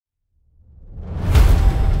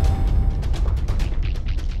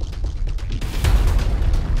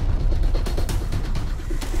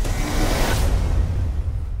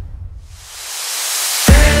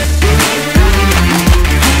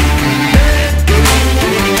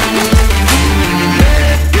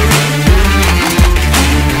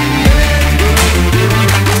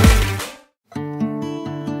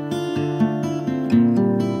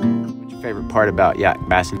part about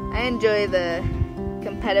Yak-Bassin? I enjoy the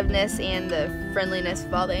competitiveness and the friendliness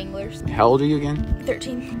of all the anglers. How old are you again?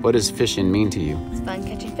 13. What does fishing mean to you? It's fun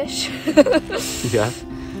catching fish. Yeah.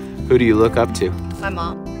 Who do you look up to? My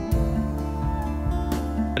mom.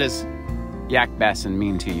 What does Yak-Bassin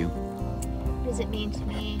mean to you? What does it mean to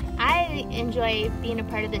me? I enjoy being a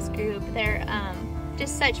part of this group. They're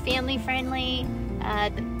just such family friendly.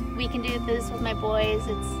 We can do this with my boys.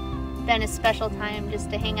 It's been a special time just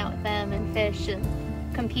to hang out with them and fish and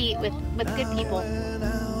compete with good people.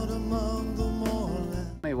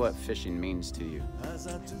 Tell me what fishing means to you.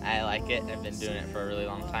 I like it. I've been doing it for a really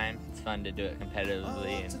long time. It's fun to do it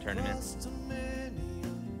competitively in tournaments.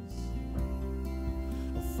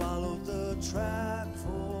 Follow the track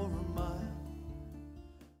for a mile.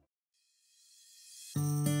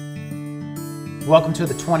 Welcome to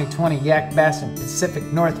the 2020 Yak-Bassin Pacific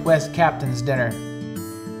Northwest Captain's Dinner.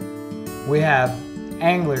 We have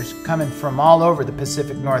anglers coming from all over the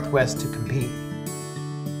Pacific Northwest to compete.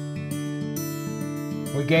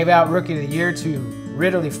 We gave out Rookie of the Year to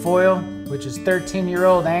Ridley Foyle, which is a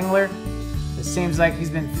 13-year-old angler. It seems like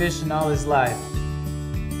he's been fishing all his life.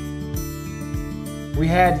 We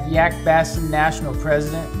had Yak-Bassin National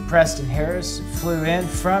President Preston Harris flew in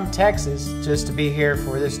from Texas just to be here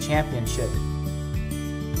for this championship.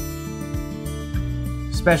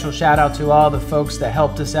 Special shout out to all the folks that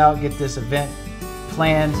helped us out get this event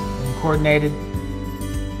planned and coordinated.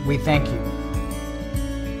 We thank you.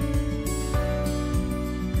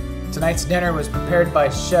 Tonight's dinner was prepared by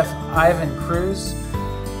Chef Ivan Cruz.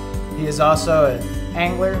 He is also an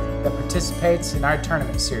angler that participates in our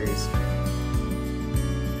tournament series.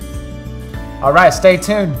 All right, stay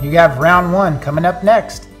tuned. You have round one coming up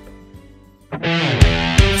next.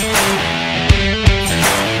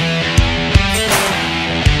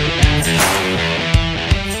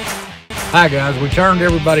 Hi guys, we turned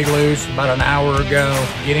everybody loose about an hour ago,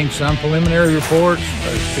 getting some preliminary reports.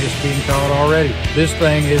 There's fish being caught already. This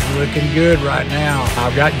thing is looking good right now.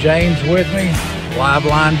 I've got James with me, Live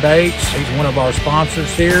Line Baits. He's one of our sponsors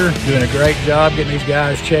here, doing a great job getting these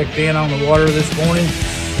guys checked in on the water this morning.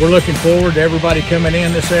 We're looking forward to everybody coming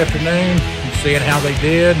in this afternoon and seeing how they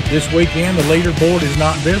did. This weekend, the leaderboard is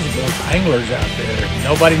not visible. It's anglers out there.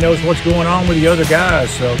 Nobody knows what's going on with the other guys,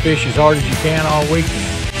 so fish as hard as you can all weekend.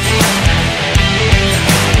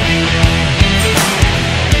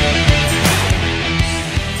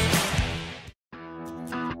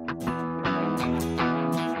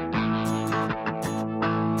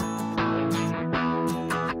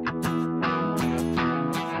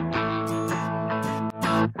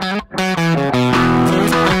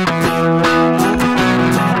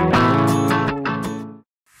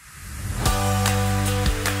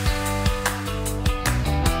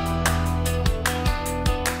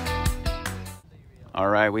 All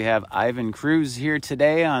right, we have Ivan Cruz here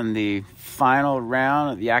today on the final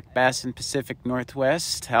round of the Yak-Bassin Pacific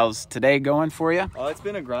Northwest. How's today going for you? It's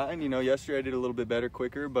been a grind. You know, yesterday I did a little bit better,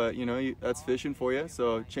 quicker, but you know, that's fishing for you.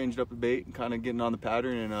 So changed up the bait and kind of getting on the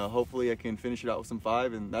pattern, and hopefully I can finish it out with some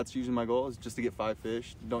 5. And that's usually my goal, is just to get 5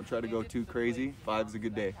 fish. Don't try to go too crazy. 5 is a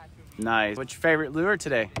good day. Nice. What's your favorite lure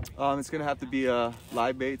today? It's gonna have to be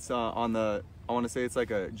live baits on the. I want to say it's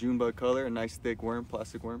like a June bug color, a nice thick worm,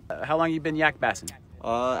 plastic worm. How long you been Yak-Bassin?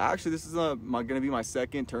 Actually, this is gonna be my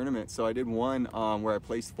second tournament. So I did one where I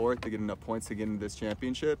placed 4th to get enough points to get into this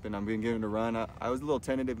championship, and I'm gonna give it a run. I was a little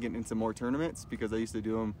tentative getting into more tournaments because I used to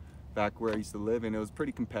do them back where I used to live, and it was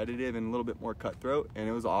pretty competitive and a little bit more cutthroat, and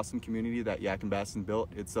it was an awesome community that Yak-Bassin built.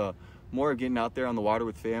 It's more of getting out there on the water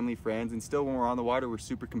with family, friends, and still when we're on the water, we're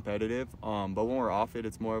super competitive. But when we're off it,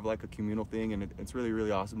 it's more of like a communal thing, and it's really,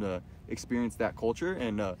 really awesome to experience that culture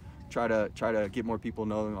and try to get more people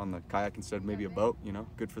knowing on the kayak instead of maybe a boat. You know,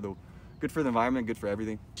 good for the environment, good for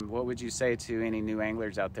everything. What would you say to any new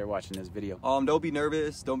anglers out there watching this video? Don't be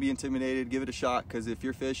nervous, don't be intimidated, give it a shot, because if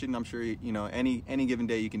you're fishing, I'm sure you know any given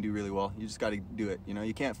day you can do really well. You just got to do it. You know,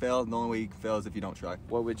 you can't fail. The only way you can fail is if you don't try.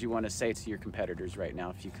 What would you want to say to your competitors right now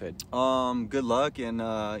if you could? Good luck, and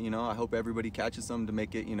you know, I hope everybody catches some to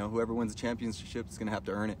make it. You know, whoever wins the championship is gonna have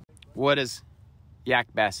to earn it. What does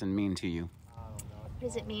Yak-Bassin mean to you? What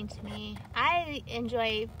does it mean to me? I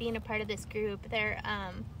enjoy being a part of this group. They're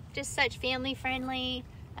just such family friendly.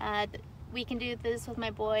 We can do this with my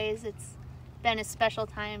boys. It's been a special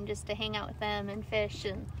time just to hang out with them and fish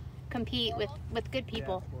and compete with good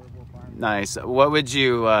people. Nice. What would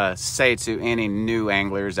you say to any new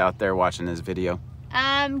anglers out there watching this video?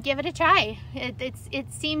 Give it a try.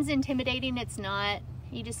 It seems intimidating. It's not.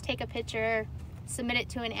 You just take a picture, submit it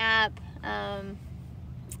to an app.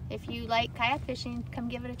 If you like kayak fishing, come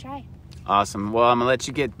give it a try. Awesome. Well, I'm gonna let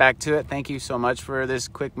you get back to it. Thank you so much for this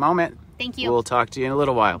quick moment. Thank you. We'll talk to you in a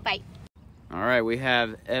little while. Bye. All right, we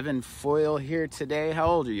have Evan Foyle here today. How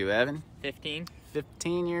old are you, Evan? 15.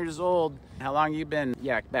 15 years old. How long you been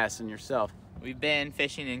yak-bassing yourself? We've been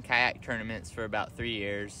fishing in kayak tournaments for about 3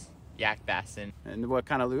 years, yak-bassing. And what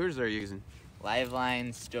kind of lures are you using? Live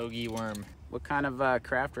line, stogie, worm. What kind of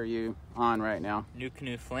craft are you on right now? New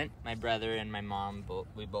Canoe Flint. My brother and my mom,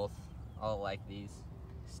 we both all like these.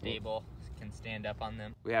 Stable, can stand up on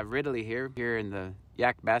them. We have Ridley here in the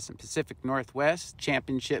Yak-Bassin Pacific Northwest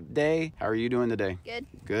Championship Day. How are you doing today? Good.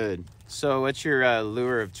 Good. So what's your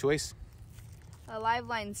lure of choice? A live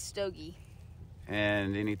line stogie.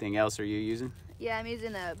 And anything else are you using? Yeah, I'm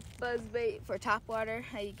using a buzz bait for topwater.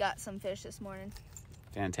 I got some fish this morning.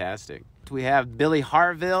 Fantastic. We have Billy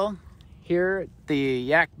Harville here at the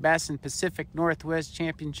Yak-Bassin Pacific Northwest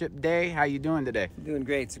Championship Day. How you doing today? Doing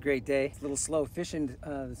great. It's a great day. It's a little slow fishing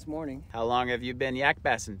this morning. How long have you been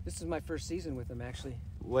yak-bassing? This is my first season with them, actually.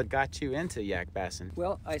 What got you into yak-bassing?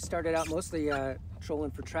 Well, I started out mostly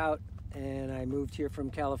trolling for trout, and I moved here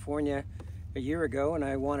from California a year ago, and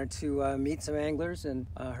I wanted to meet some anglers, and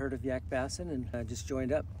heard of yak-bassing, and I just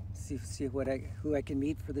joined up, see who I can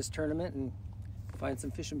meet for this tournament, and find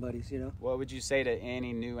some fishing buddies, you know. What would you say to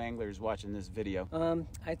any new anglers watching this video?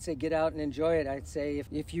 I'd say get out and enjoy it. I'd say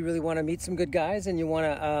if you really want to meet some good guys and you want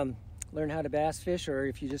to learn how to bass fish, or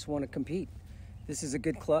if you just want to compete, this is a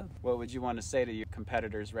good club. What would you want to say to your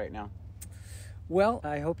competitors right now? Well,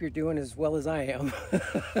 I hope you're doing as well as I am.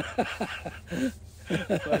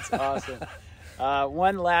 That's awesome.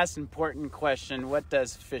 One last important question. What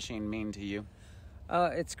does fishing mean to you?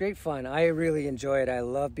 It's great fun. I really enjoy it. I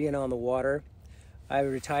love being on the water. I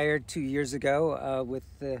retired 2 years ago with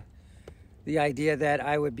the idea that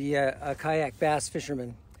I would be a kayak bass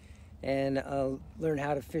fisherman and learn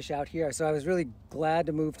how to fish out here. So I was really glad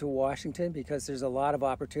to move to Washington because there's a lot of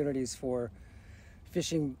opportunities for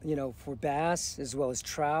fishing, you know, for bass as well as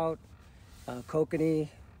trout, kokanee,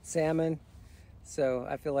 salmon. So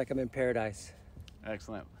I feel like I'm in paradise.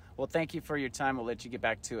 Excellent. Well, thank you for your time. We'll let you get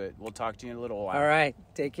back to it. We'll talk to you in a little while. All right.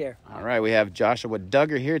 Take care. All right. We have Joshua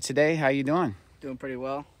Duggar here today. How you doing? Doing pretty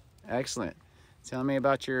well. Excellent. Tell me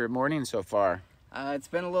about your morning so far. It's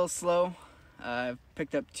been a little slow. I've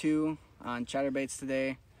picked up 2 on chatterbaits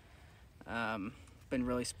today. Been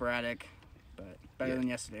really sporadic, but better than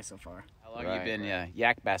yesterday so far. How long have you been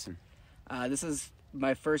yak-bassing? This is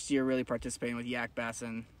my first year really participating with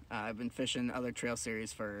yak-bassing. I've been fishing other trail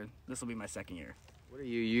series this will be my 2nd year. What are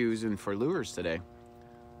you using for lures today?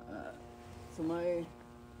 So my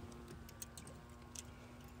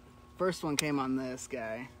first one came on this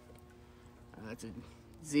guy. It's a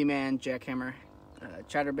Z-Man jackhammer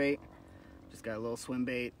chatterbait. Just got a little swim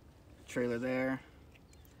bait trailer there.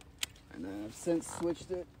 And I've since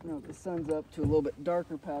switched it, now that the sun's up, to a little bit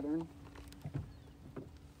darker pattern.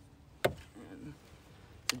 And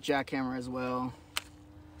it's a jackhammer as well.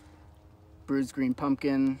 Bruised green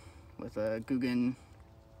pumpkin with a Guggen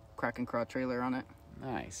Kraken Craw trailer on it.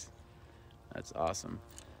 Nice. That's awesome.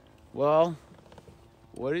 Well,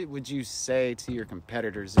 what would you say to your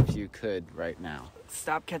competitors if you could right now?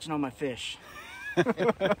 Stop catching all my fish.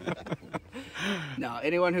 No,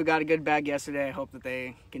 anyone who got a good bag yesterday, I hope that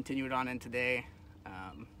they continue it on in today.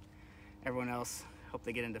 Everyone else, hope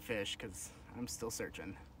they get into fish because I'm still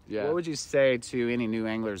searching. Yeah. What would you say to any new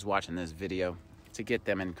anglers watching this video to get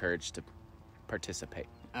them encouraged to participate?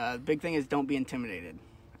 The big thing is don't be intimidated.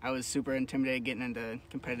 I was super intimidated getting into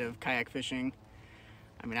competitive kayak fishing.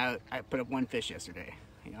 I mean, I put up 1 fish yesterday.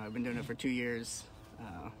 You know, I've been doing it for 2 years.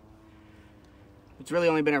 It's really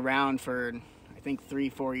only been around for, I think,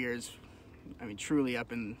 3-4 years. I mean, truly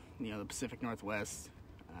up in, you know, the Pacific Northwest.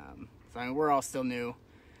 So I mean, we're all still new.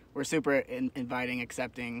 We're super inviting,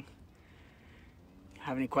 accepting.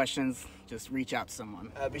 Have any questions, just reach out to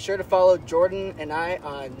someone. Be sure to follow Jordan and I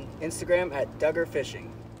on Instagram at Duggar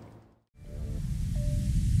Fishing.